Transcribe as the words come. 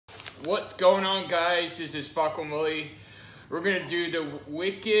What's going on, guys? This is Sparkle Willie. We're gonna do the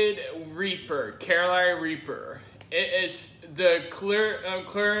Wicked Reaper, Carolina Reaper. It is the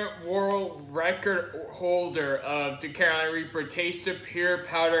current world record holder of the Carolina Reaper. Taste the pure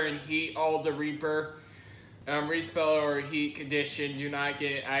powder and heat all the Reaper. Respell or heat condition. Do not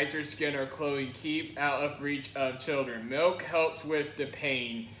get eyes or skin or clothing. Keep out of reach of children. Milk helps with the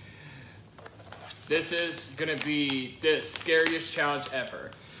pain. This is gonna be the scariest challenge ever.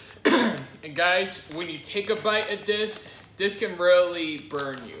 And guys, when you take a bite of this can really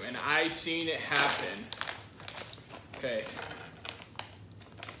burn you, and I've seen it happen. Okay.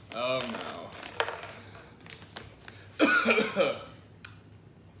 Oh no.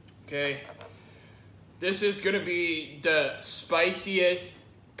 Okay. This is gonna be the spiciest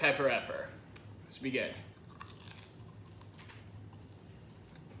pepper ever. Let's begin.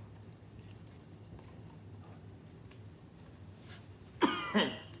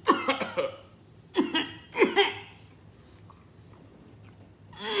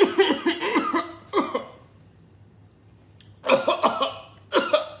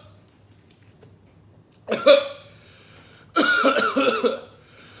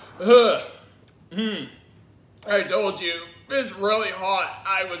 I told you, it's really hot.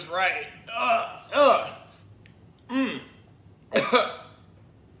 I was right.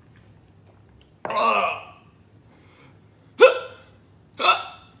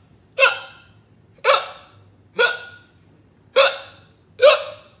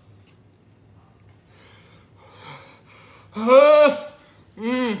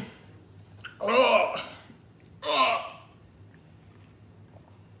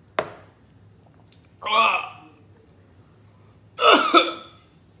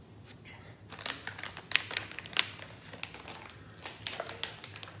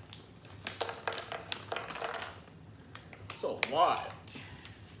 It's a lot.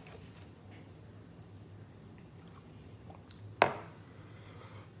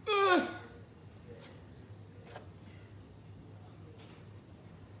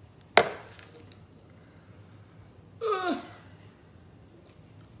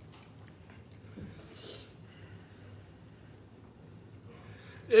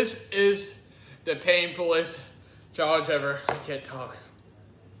 This is the painfulest challenge ever. I can't talk.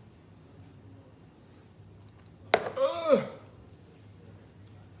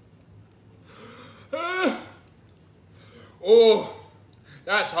 Oh,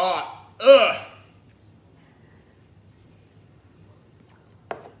 that's hot.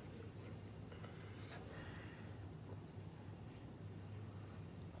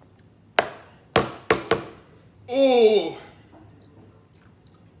 Oh,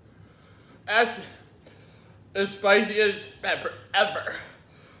 that's the spiciest pepper ever.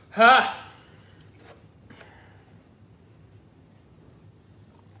 Huh?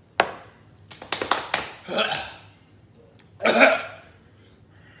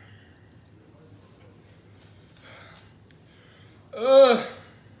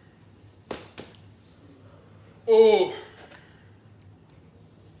 Oh.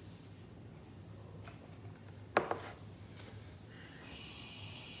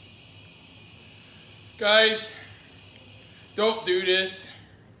 Guys, don't do this.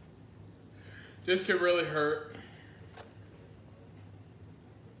 This could really hurt.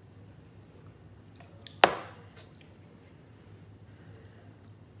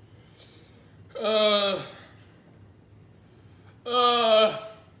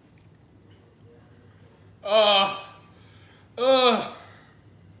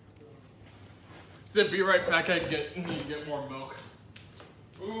 So be right back. I need to get more milk.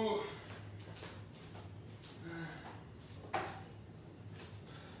 Ooh.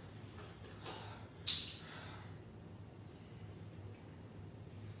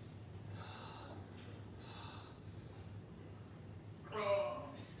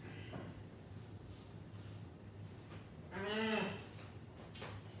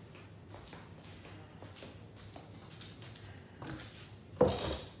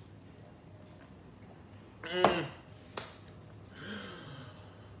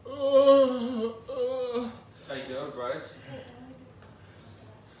 How you doing, Bryce?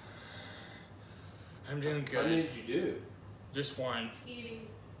 I'm doing good. How many did you do? Just one. Eating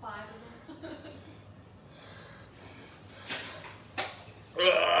 5 of them.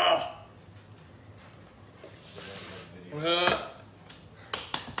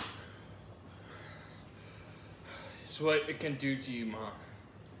 It's what it can do to you, Mom.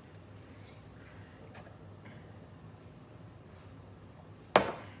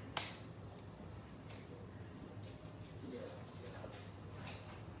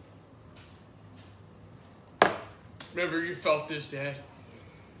 Remember, you felt this, Dad.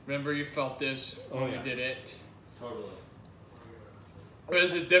 Remember you felt this when we did it? Totally. It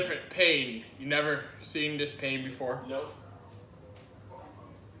was a different pain. You never seen this pain before? Nope.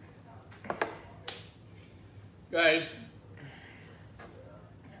 Guys,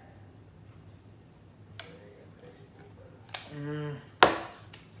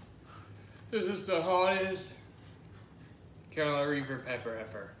 this is the hottest Carolina Reaper pepper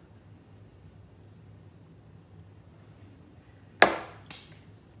ever.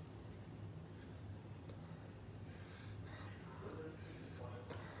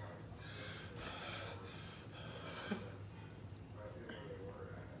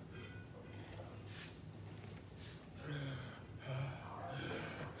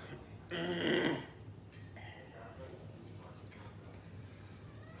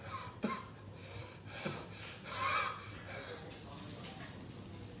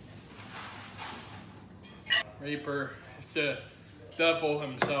 Reaper, it's the devil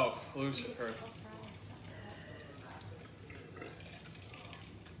himself, Lucifer.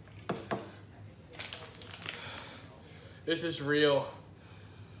 This is real.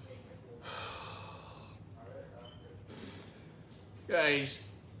 Guys,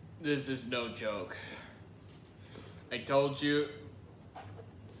 this is no joke. I told you,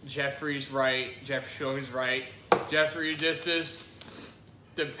 Jeffrey's right, Jeffrey Schroeder's right. Jeffrey, this is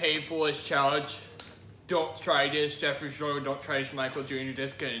the painfulest challenge. Don't try this, Jeffrey Schroeder. Don't try this, Michael Jr.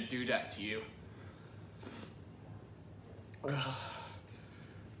 That's gonna do that to you.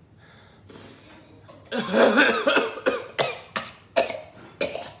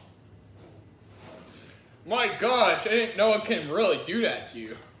 My gosh, I didn't know it can really do that to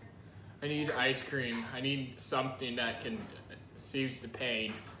you. I need ice cream. I need something that can soothe the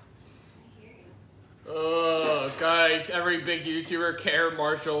pain. Oh, guys, every big YouTuber, Karen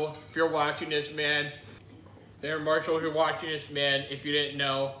Marshall, if you're watching this, man. Karen Marshall, if you're watching this, man, if you didn't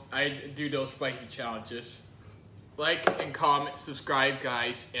know, I do those spiky challenges. Like and comment, subscribe,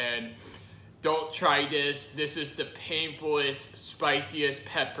 guys, and don't try this. This is the painfulest, spiciest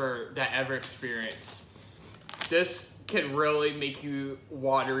pepper that I ever experienced. This can really make you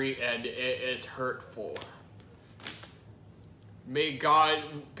watery, and it is hurtful. May God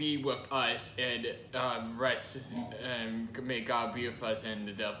be with us and rest, and may God be with us, and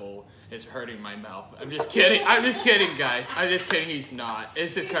the devil is hurting my mouth. I'm just kidding. I'm just kidding, guys. I'm just kidding. He's not.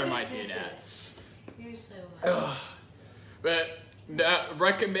 It's just kind of reminds me of that. You're so much. But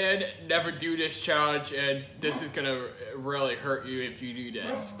recommend never do this challenge, and this is gonna really hurt you if you do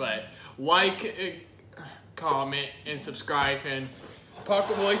this. But like, comment, and subscribe. And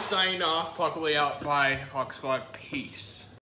Puckle Boy signing off. Puckle out. Bye. Fox Squad. Peace.